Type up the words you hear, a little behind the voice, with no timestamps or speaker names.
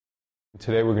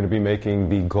Today we're going to be making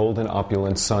the Golden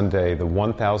Opulent Sundae, the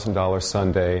 $1,000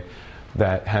 sundae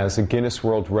that has a Guinness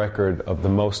World Record of the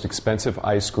most expensive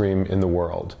ice cream in the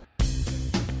world.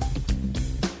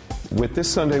 With this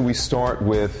sundae we start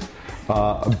with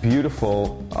a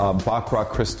beautiful Baccarat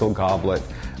crystal goblet.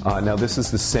 Now this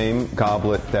is the same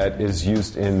goblet that is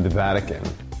used in the Vatican.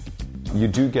 You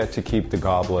do get to keep the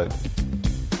goblet.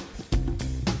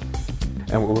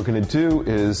 And what we're going to do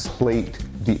is plate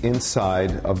the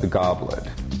inside of the goblet.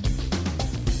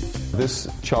 This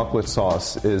chocolate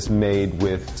sauce is made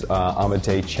with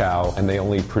Amade chow, and they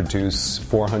only produce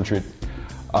 400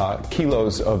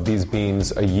 kilos of these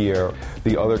beans a year.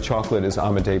 The other chocolate is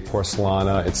Amade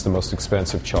porcelana. It's the most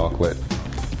expensive chocolate.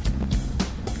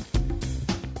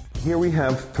 Here we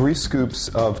have 3 scoops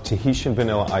of Tahitian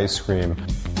vanilla ice cream.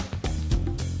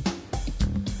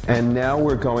 And now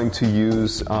we're going to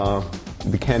use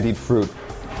the candied fruit.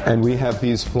 And we have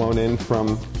these flown in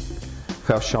from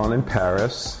Fauchon in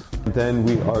Paris. Then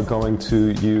we are going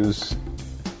to use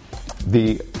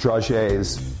the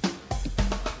dragées.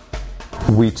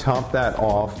 We top that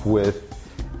off with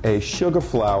a sugar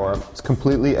flour. It's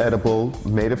completely edible,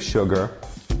 made of sugar.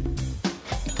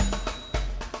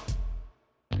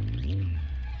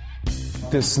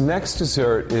 This next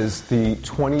dessert is the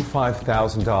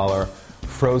 $25,000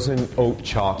 frozen oat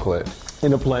chocolate.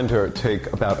 In a blender,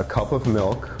 take about a cup of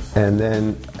milk, and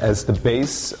then as the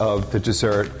base of the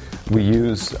dessert, we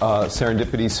use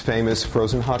Serendipity's famous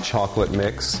frozen hot chocolate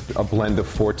mix, a blend of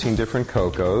 14 different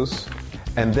cocos,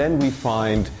 and then we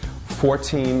find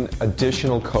 14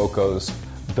 additional cocos,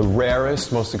 the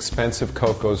rarest, most expensive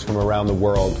cocos from around the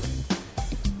world.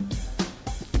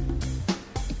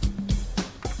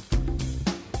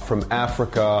 From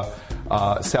Africa,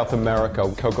 South America,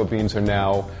 cocoa beans are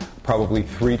now probably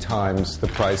 3 times the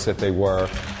price that they were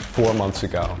 4 months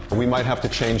ago. We might have to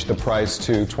change the price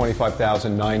to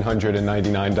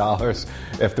 $25,999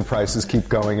 if the prices keep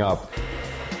going up.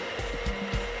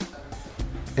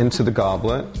 Into the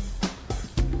goblet.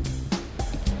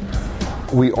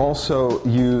 We also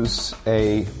use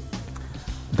the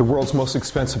world's most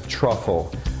expensive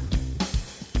truffle.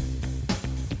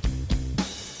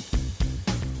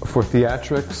 For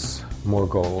theatrics, more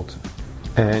gold.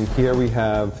 And here we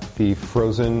have the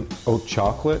frozen oat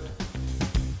chocolate.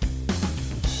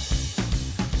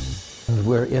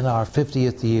 We're in our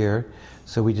 50th year,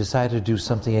 so we decided to do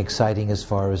something exciting as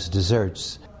far as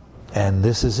desserts. And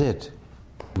this is it.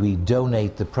 We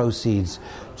donate the proceeds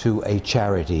to a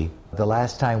charity. The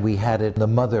last time we had it, the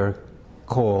mother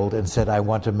called and said, I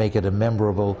want to make it a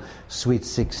memorable Sweet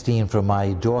 16 for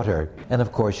my daughter. And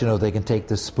of course, you know, they can take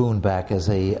the spoon back as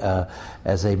a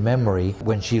memory.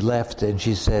 When she left and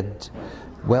she said,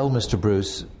 well, Mr.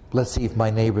 Bruce, let's see if my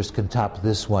neighbors can top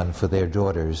this one for their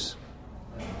daughters.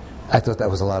 I thought that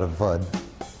was a lot of fun.